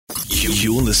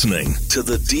You're listening to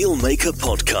the Dealmaker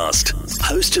Podcast,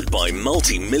 hosted by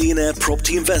multi-millionaire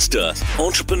property investor,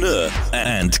 entrepreneur,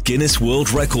 and Guinness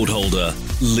World Record holder,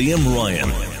 Liam Ryan.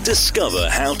 Discover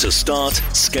how to start,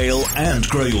 scale, and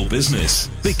grow your business.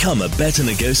 Become a better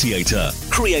negotiator,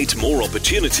 create more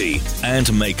opportunity,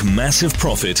 and make massive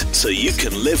profit so you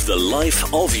can live the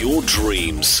life of your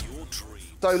dreams.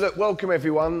 So look, welcome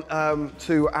everyone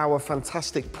to our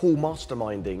fantastic pool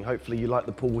masterminding. Hopefully you like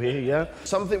the pool here, yeah?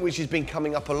 Something which has been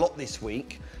coming up a lot this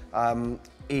week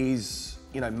is,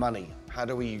 money. How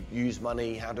do we use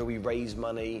money? How do we raise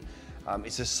money?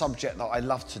 It's a subject that I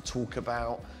love to talk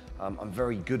about. I'm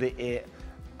very good at it.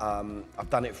 I've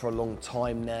done it for a long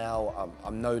time now.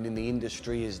 I'm known in the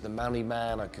industry as the money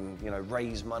man. I can,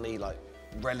 raise money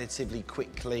relatively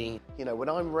quickly. When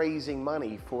I'm raising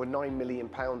money for a £9 million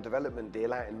development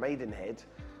deal out in Maidenhead,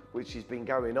 which has been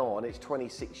going on, it's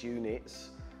 26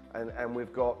 units, and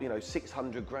we've got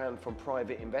 600 grand from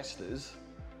private investors.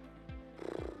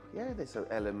 Yeah, there's an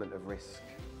element of risk,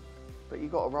 but you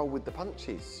got to roll with the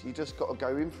punches. You just got to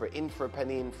go in for it, in for a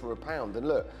penny, in for a pound. And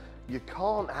look, you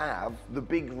can't have the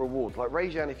big rewards.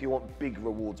 Raise your hand if you want big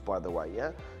rewards, by the way,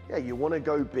 yeah? Yeah, you want to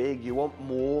go big, you want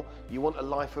more, you want a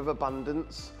life of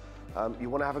abundance, you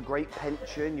want to have a great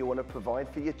pension, you want to provide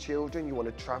for your children, you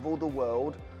want to travel the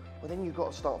world. Well, then you've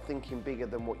got to start thinking bigger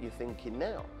than what you're thinking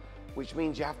now, which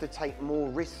means you have to take more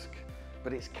risk,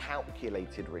 but it's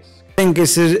calculated risk. I think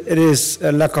it is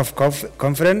a lack of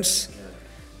confidence,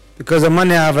 because the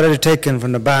money I've already taken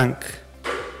from the bank,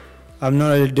 I'm not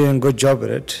really doing a good job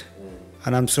with it,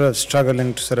 and I'm sort of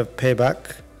struggling to sort of pay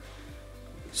back.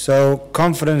 So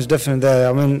confidence definitely there.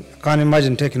 I mean, I can't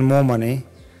imagine taking more money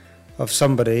of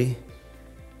somebody,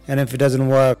 and if it doesn't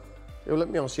work. Well, let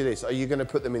me ask you this: are you going to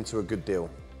put them into a good deal?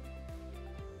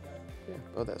 Yeah.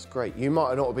 Oh, that's great. You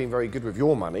might not have been very good with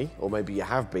your money, or maybe you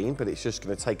have been, but it's just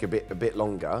going to take a bit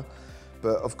longer.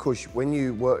 But of course, when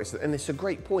you work, and it's a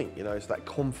great point. It's that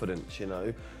confidence.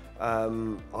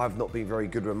 I've not been very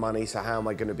good with money, so how am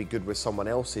I going to be good with someone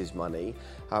else's money?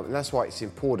 And that's why it's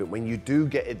important when you do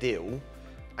get a deal.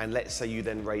 And let's say you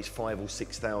then raise £5,000 or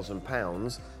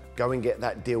 £6,000, go and get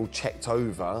that deal checked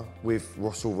over with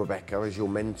Ross or Rebecca as your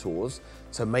mentors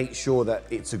to make sure that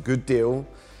it's a good deal.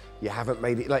 You haven't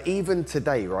made it, even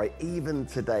today, right? Even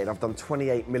today, and I've done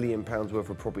 £28 million worth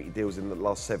of property deals in the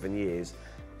last 7 years.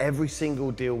 Every single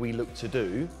deal we look to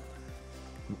do,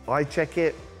 I check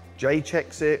it, Jay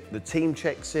checks it, the team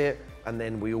checks it, and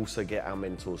then we also get our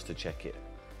mentors to check it.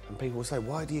 And people will say,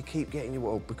 why do you keep getting you?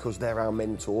 Well, because they're our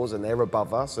mentors and they're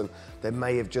above us, and there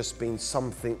may have just been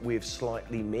something we've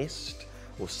slightly missed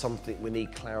or something we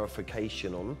need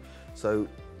clarification on. So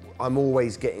I'm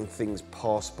always getting things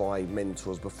passed by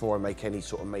mentors before I make any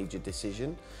sort of major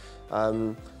decision.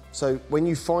 So when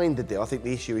you find the deal, I think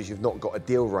the issue is you've not got a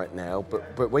deal right now,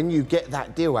 but when you get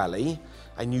that deal, Ali,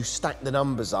 and you stack the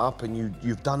numbers up and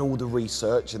you've done all the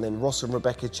research, and then Ross and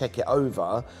Rebecca check it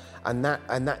over, and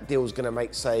that deal's going to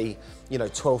make, say,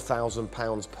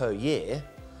 £12,000 per year,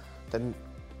 then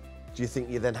do you think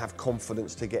you then have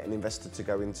confidence to get an investor to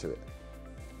go into it?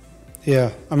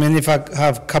 Yeah, I mean, if I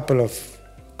have couple of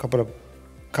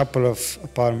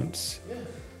apartments,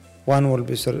 one will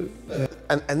be sort of.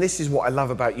 And this is what I love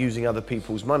about using other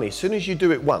people's money. As soon as you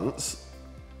do it once,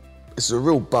 it's a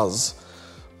real buzz.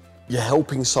 You're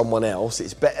helping someone else.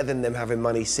 It's better than them having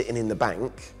money sitting in the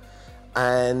bank.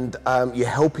 And you're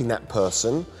helping that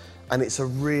person. And it's a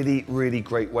really, really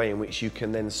great way in which you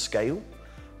can then scale.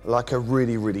 A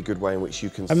really, really good way in which you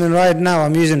can. I mean, right now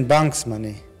I'm using bank's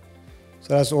money.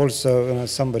 So that's also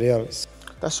somebody else.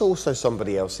 That's also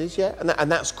somebody else's, yeah,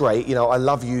 and that's great. I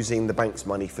love using the bank's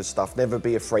money for stuff. Never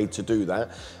be afraid to do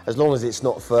that, as long as it's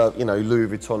not for Louis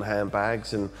Vuitton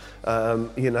handbags and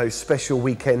special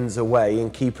weekends away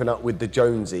and keeping up with the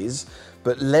Joneses.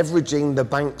 But leveraging the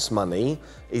bank's money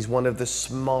is one of the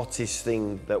smartest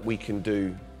things that we can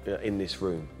do in this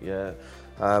room, yeah,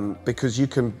 because you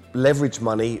can leverage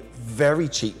money very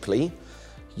cheaply.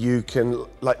 You can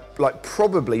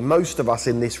probably most of us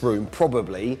in this room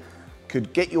probably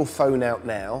could get your phone out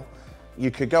now, you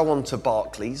could go on to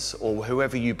Barclays or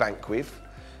whoever you bank with,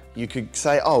 you could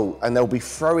say, and they'll be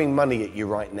throwing money at you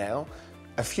right now,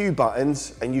 a few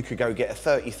buttons, and you could go get a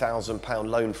 £30,000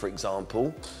 loan, for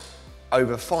example,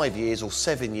 over 5 years or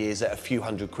 7 years at a few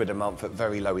 £100 a month at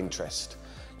very low interest.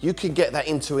 You can get that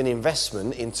into an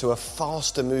investment, into a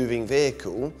faster moving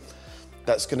vehicle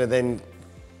that's going to then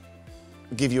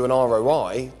give you an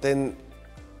ROI. Then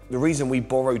the reason we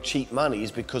borrow cheap money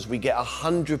is because we get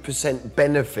 100%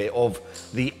 benefit of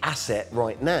the asset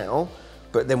right now,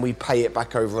 but then we pay it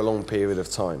back over a long period of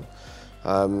time.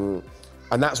 And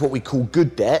that's what we call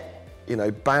good debt.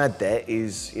 bad debt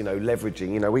is,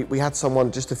 leveraging. We had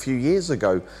someone just a few years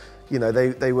ago,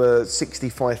 they were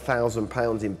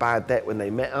 £65,000 in bad debt when they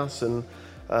met us, and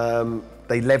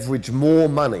they leveraged more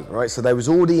money, right? So they was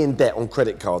already in debt on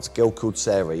credit cards, a girl called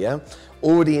Sarah, yeah?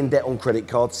 Already in debt on credit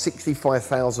cards,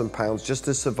 £65,000 just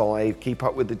to survive, keep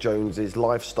up with the Joneses,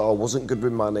 lifestyle, wasn't good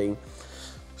with money,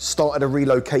 started a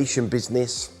relocation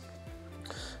business.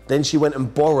 Then she went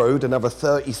and borrowed another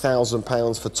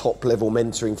 £30,000 for top level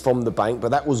mentoring from the bank,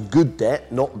 but that was good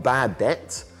debt, not bad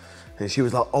debt. And she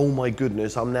was like, oh my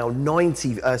goodness, I'm now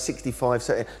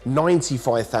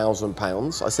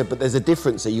 £95,000. I said, but there's a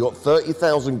difference here. You got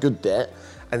 30,000 good debt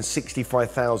and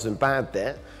 65,000 bad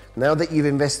debt. Now that you've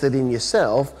invested in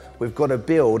yourself, we've got to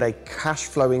build a cash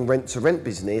flowing rent to rent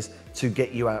business to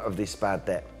get you out of this bad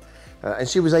debt. And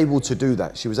she was able to do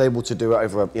that. She was able to do it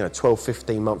over a 12,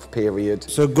 15 month period.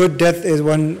 So good debt is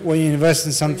when you invest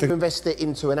in something. Invest it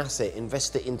into an asset,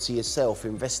 invest it into yourself,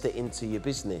 invest it into your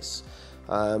business.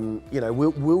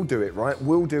 We'll do it, right?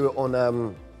 We'll do it on,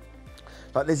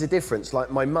 there's a difference.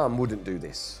 Like my mum wouldn't do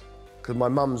this. Because my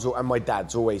mum's and my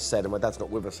dad's always said, and my dad's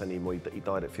not with us anymore, he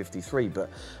died at 53,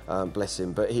 but bless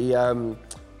him. But he, don't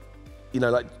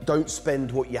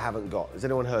spend what you haven't got. Has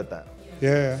anyone heard that?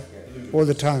 Yeah, all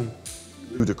the time.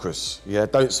 Ludicrous, yeah,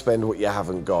 don't spend what you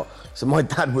haven't got. So my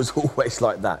dad was always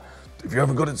like that. If you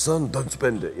haven't got it, son, don't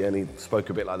spend it. Yeah, and he spoke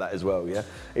a bit like that as well, yeah.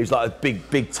 He was like a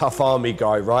big, tough army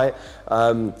guy, right?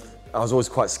 I was always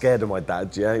quite scared of my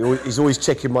dad, yeah. He's always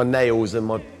checking my nails and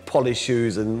my polished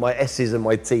shoes and my S's and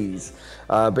my T's.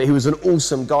 But he was an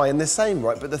awesome guy, and the same,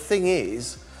 right? But the thing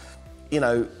is,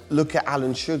 look at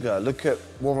Alan Sugar, look at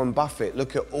Warren Buffett,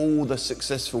 look at all the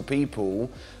successful people.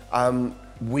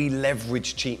 We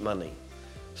leverage cheap money.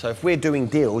 So if we're doing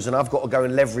deals and I've got to go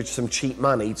and leverage some cheap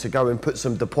money to go and put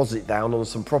some deposit down on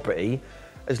some property,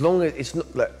 as long as it's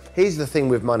not, look, here's the thing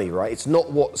with money, right? It's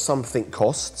not what something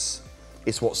costs,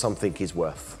 it's what something is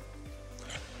worth.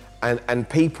 And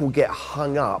people get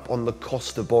hung up on the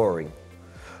cost of borrowing.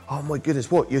 Oh my goodness,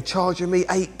 what? You're charging me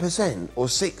 8% or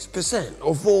 6%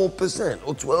 or 4%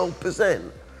 or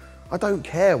 12%. I don't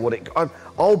care what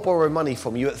I'll borrow money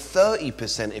from you at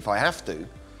 30% if I have to.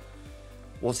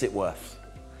 What's it worth?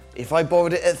 If I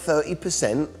borrowed it at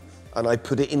 30% and I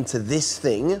put it into this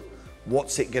thing,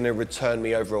 what's it going to return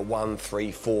me over a 1, 3,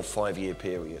 4, 5 year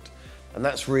period? And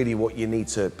that's really what you need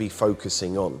to be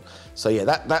focusing on. So yeah,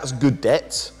 that's good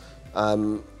debt.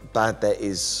 Bad debt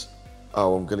is,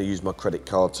 I'm going to use my credit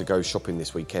card to go shopping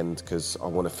this weekend because I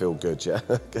want to feel good, yeah?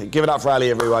 Give it up for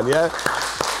Ali, everyone, yeah?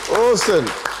 Awesome.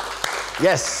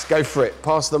 Yes, go for it.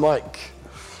 Pass the mic.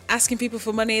 Asking people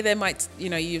for money, they might,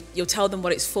 you'll tell them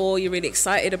what it's for, you're really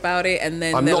excited about it, and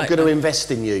then I'm not going to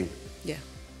invest in you. Yeah.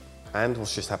 And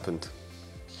what's just happened?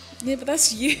 Yeah, but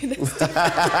that's you.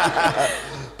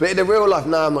 But in the real life,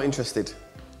 no, I'm not interested.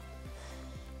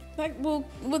 Then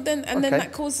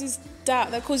that causes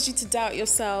doubt. That causes you to doubt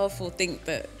yourself or think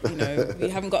that, you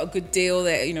haven't got a good deal.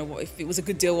 That, what if it was a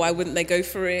good deal, why wouldn't they go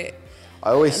for it?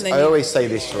 I always say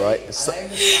this, right?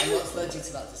 I'm not led you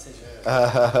to that decision.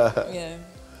 Yeah.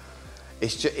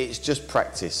 It's just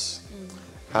practice.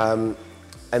 And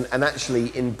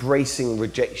actually embracing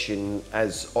rejection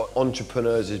as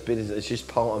entrepreneurs, as business, it's just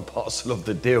part and parcel of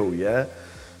the deal, yeah?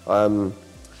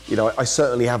 I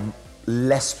certainly have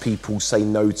less people say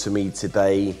no to me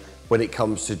today when it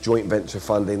comes to joint venture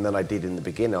funding than I did in the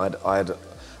beginning.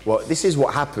 This is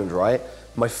what happened, right?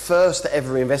 My first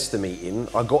ever investor meeting,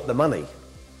 I got the money.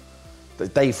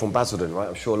 Dave from Basildon, right?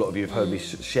 I'm sure a lot of you have heard me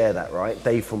share that, right?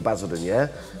 Dave from Basildon, yeah?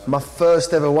 My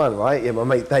first ever one, right? Yeah, my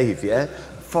mate Dave, yeah?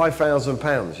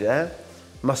 £5,000, yeah?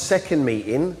 My second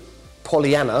meeting,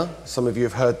 Pollyanna, some of you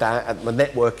have heard that at my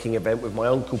networking event with my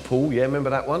Uncle Paul, yeah?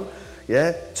 Remember that one?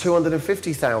 Yeah?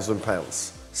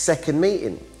 £250,000. Second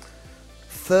meeting.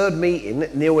 Third meeting,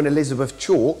 Neil and Elizabeth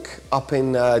Chalk up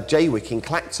in Jaywick in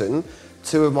Clacton,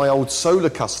 two of my old solar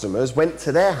customers, went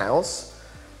to their house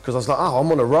because I was like,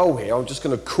 I'm on a roll here, I'm just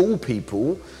going to call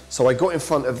people. So I got in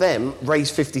front of them,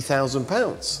 raised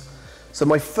 £50,000. So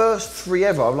my first three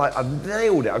ever, I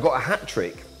nailed it, I got a hat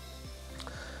trick.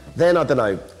 Then, I don't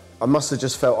know, I must have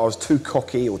just felt I was too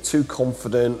cocky or too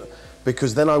confident,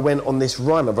 because then I went on this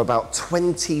run of about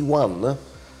 21,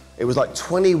 it was like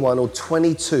 21 or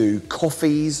 22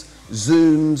 coffees,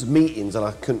 Zooms, meetings, and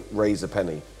I couldn't raise a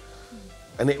penny.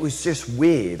 And it was just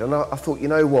weird. And I thought, you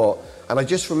know what? And I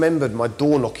just remembered my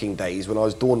door knocking days when I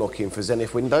was door knocking for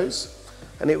Zenith Windows.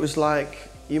 And it was like,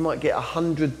 you might get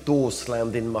 100 doors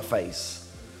slammed in my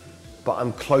face, but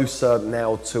I'm closer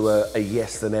now to a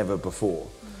yes than ever before.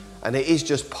 And it is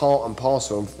just part and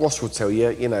parcel. And Ross will tell you,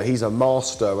 you know, he's a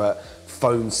master at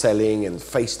phone selling and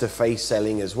face-to-face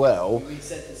selling as well. We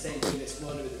said the same thing this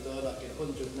morning with the door knocking,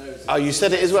 100 no's. Oh, you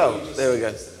said it as well? There we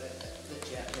go.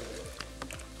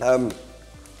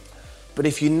 But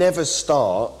if you never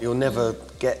start, you'll never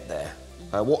get there.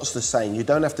 What's the saying? You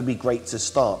don't have to be great to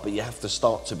start, but you have to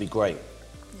start to be great.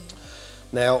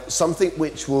 Now, something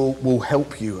which will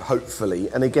help you, hopefully,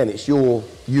 and again, it's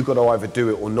you've got to either do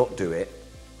it or not do it,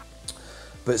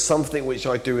 but something which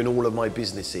I do in all of my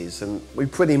businesses, and we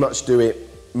pretty much do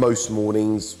it most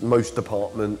mornings, most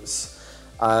departments,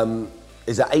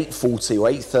 is at 8:40 or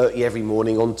 8:30 every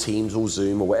morning on Teams or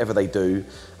Zoom or whatever they do,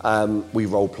 we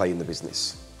role play in the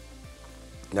business.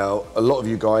 Now, a lot of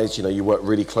you guys, you know, you work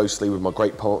really closely with my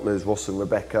great partners, Ross and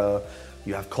Rebecca.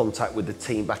 You have contact with the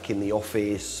team back in the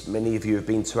office. Many of you have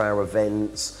been to our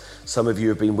events. Some of you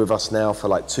have been with us now for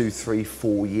like 2, 3,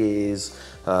 4 years.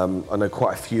 I know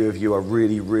quite a few of you are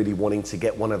really, really wanting to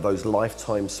get one of those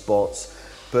lifetime spots.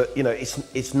 But, you know,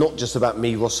 it's not just about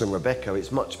me, Ross and Rebecca.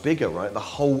 It's much bigger, right? The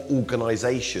whole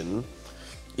organization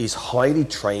is highly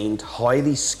trained,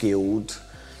 highly skilled.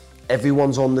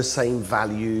 Everyone's on the same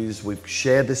values, we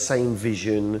share the same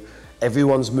vision,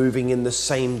 everyone's moving in the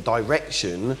same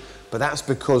direction, but that's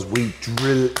because we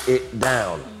drill it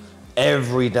down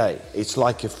every day. It's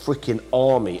like a freaking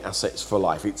army, Assets for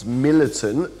Life. It's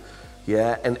militant,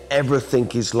 yeah, and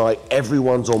everything is like,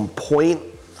 everyone's on point.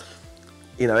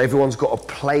 You know, everyone's got a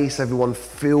place, everyone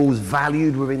feels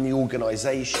valued within the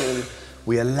organization.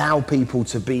 We allow people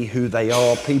to be who they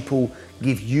are. People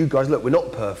give you guys, look, we're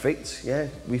not perfect, yeah?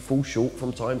 We fall short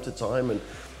from time to time and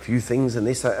a few things and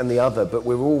this, that and the other, but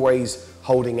we're always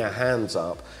holding our hands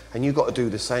up, and you've got to do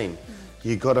the same.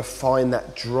 You've got to find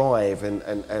that drive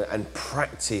and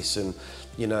practice and,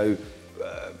 you know,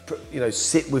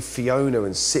 sit with Fiona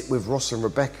and sit with Ross and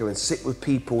Rebecca and sit with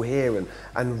people here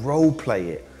and role play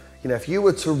it. You know, if you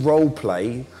were to role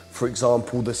play, for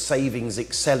example, the Savings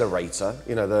Accelerator,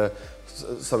 you know,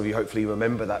 some of you hopefully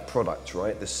remember that product,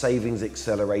 right? The Savings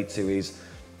Accelerator is,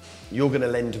 you're going to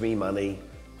lend me money,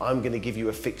 I'm going to give you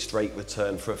a fixed rate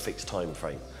return for a fixed time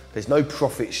frame. There's no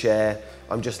profit share,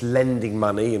 I'm just lending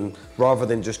money, and rather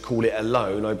than just call it a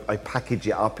loan, I package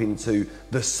it up into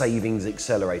the Savings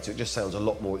Accelerator. It just sounds a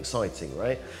lot more exciting,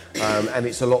 right? And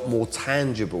it's a lot more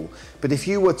tangible. But if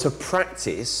you were to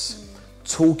practice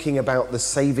talking about the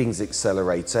Savings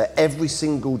Accelerator every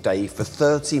single day for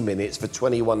 30 minutes for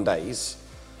 21 days,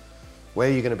 where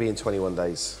are you going to be in 21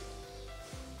 days?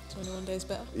 21 days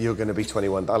better. You're going to be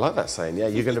 21, I like that saying, yeah,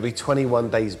 you're going to be 21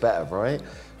 days better, right?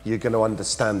 You're going to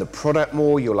understand the product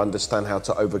more, you'll understand how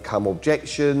to overcome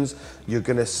objections, you're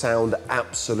going to sound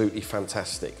absolutely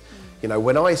fantastic. You know,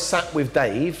 when I sat with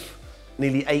Dave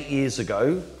nearly 8 years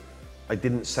ago, I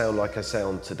didn't sound like I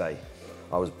sound today.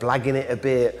 I was blagging it a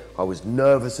bit, I was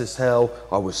nervous as hell,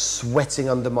 I was sweating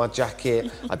under my jacket,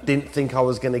 I didn't think I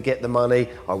was going to get the money,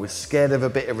 I was scared of a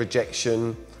bit of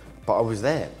rejection, but I was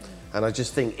there. And I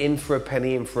just think, in for a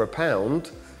penny, in for a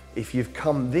pound, if you've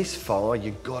come this far,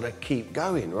 you've got to keep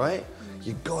going, right?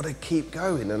 You've got to keep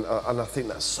going, and I think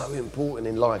that's so important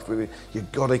in life.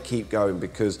 You've got to keep going,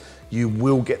 because you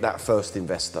will get that first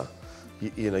investor.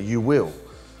 You know, you will.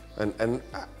 And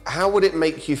how would it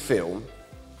make you feel?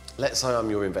 Let's say I'm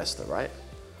your investor, right?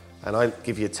 And I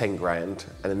give you 10 grand,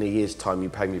 and in a year's time you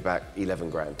pay me back 11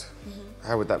 grand.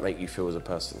 How would that make you feel as a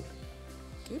person?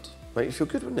 Good. Make you feel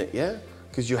good, wouldn't it? Yeah?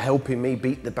 Because you're helping me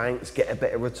beat the banks, get a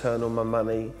better return on my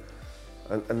money,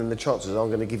 and then the chances are I'm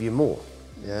going to give you more.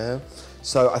 Yeah?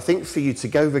 So I think for you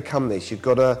to overcome this, you've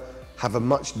got to have a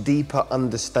much deeper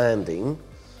understanding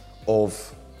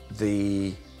of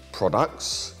the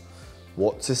products,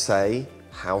 what to say,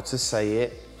 how to say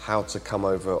it, how to come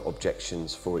over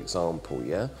objections, for example,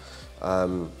 yeah?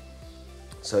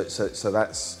 So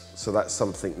that's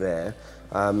something there.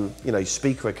 You know,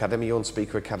 Speaker Academy, you're on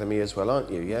Speaker Academy as well,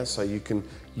 aren't you? Yeah, so you can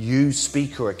use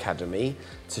Speaker Academy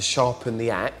to sharpen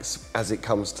the axe as it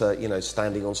comes to, you know,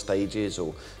 standing on stages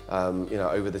or, you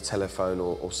know, over the telephone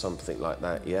or something like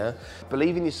that, yeah?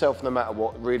 Believe in yourself no matter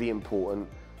what, really important.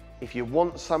 If you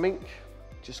want something,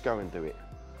 just go and do it.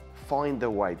 Find a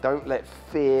way. Don't let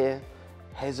fear,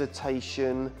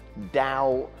 hesitation,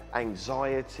 doubt,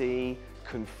 anxiety,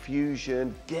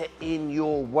 confusion get in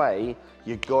your way.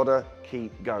 You gotta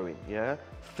keep going, yeah?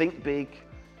 Think big,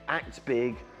 act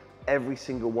big. Every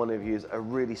single one of you is a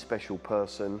really special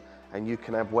person, and you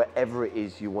can have whatever it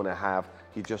is you want to have.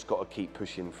 You just got to keep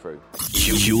pushing through.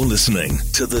 You're listening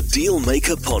to the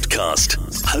Dealmaker Podcast,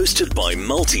 hosted by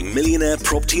multi-millionaire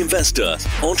property investor,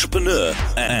 entrepreneur,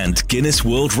 and Guinness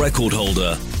World Record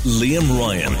holder, Liam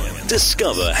Ryan.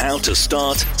 Discover how to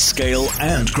start, scale,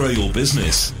 and grow your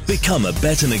business. Become a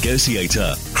better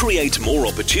negotiator, create more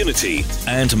opportunity,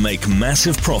 and make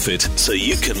massive profit so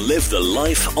you can live the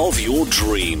life of your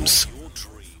dreams.